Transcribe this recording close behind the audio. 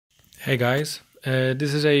Hey guys,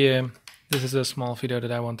 this is a small video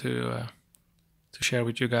that I want to share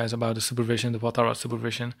with you guys about the supervision, the Watara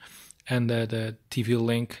SuperVision, and the TV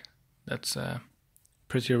Link. That's a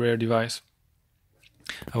pretty rare device.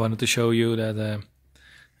 I wanted to show you that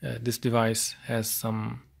this device has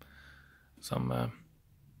some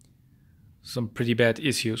pretty bad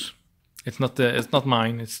issues. It's not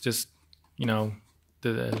mine. It's just, you know,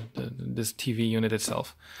 this TV unit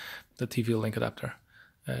itself, the TV Link adapter.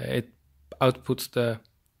 It outputs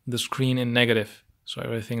the screen in negative, so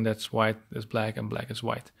everything that's white is black and black is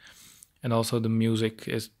white. And also the music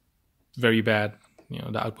is very bad. You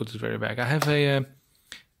know, the output is very bad. I have a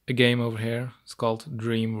game over here. It's called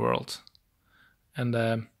Dream World, and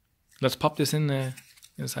let's pop this in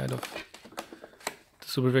inside of the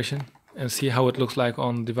SuperVision and see how it looks like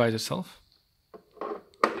on the device itself.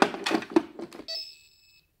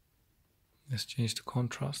 Let's change the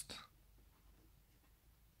contrast.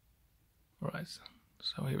 Alright,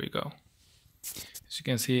 so here we go. As you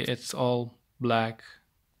can see, it's all black,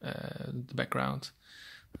 the background.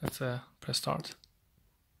 Let's press start.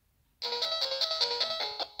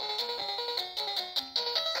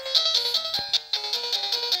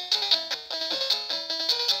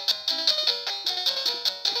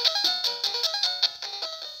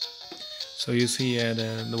 So you see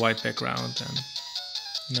the white background, and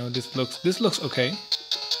you know, this looks okay.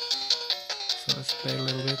 So let's play a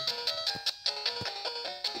little bit.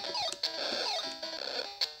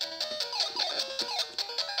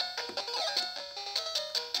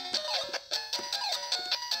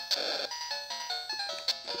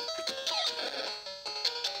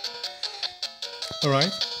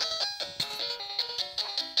 Alright,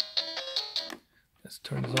 let's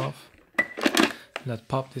turn this off. Let's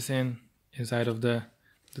pop this inside of the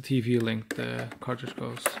TV Link. The cartridge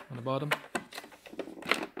goes on the bottom.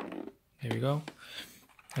 There we go.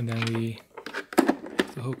 And then we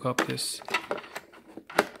have to hook up this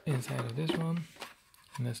inside of this one.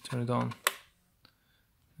 And let's turn it on.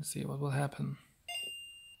 Let's see what will happen.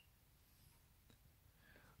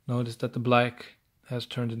 Notice that the black has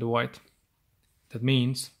turned into white. That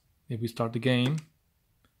means if we start the game,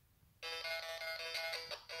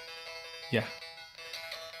 yeah,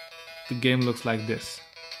 the game looks like this.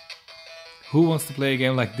 Who wants to play a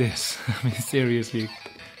game like this? I mean, seriously.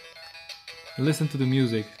 Listen to the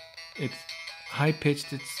music. It's high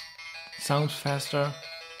pitched, it sounds faster.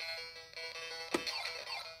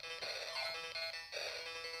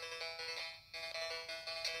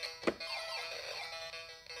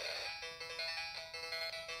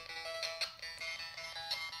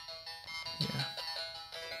 Yeah.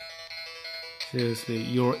 Seriously,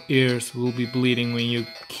 your ears will be bleeding when you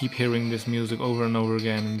keep hearing this music over and over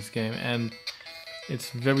again in this game, and it's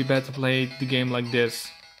very bad to play the game like this.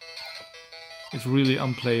 It's really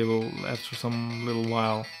unplayable after some little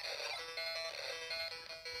while.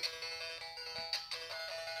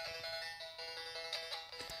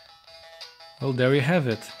 Well, there you have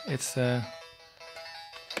it. It's a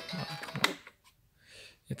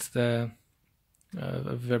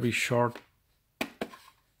very short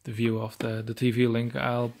view of the TV Link.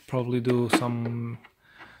 I'll probably do some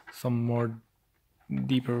more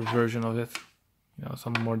deeper version of it, you know,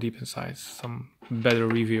 some more deep insights, some better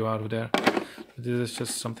review out of there. But this is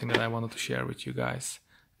just something that I wanted to share with you guys,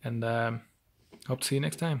 and hope to see you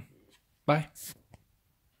next time. Bye.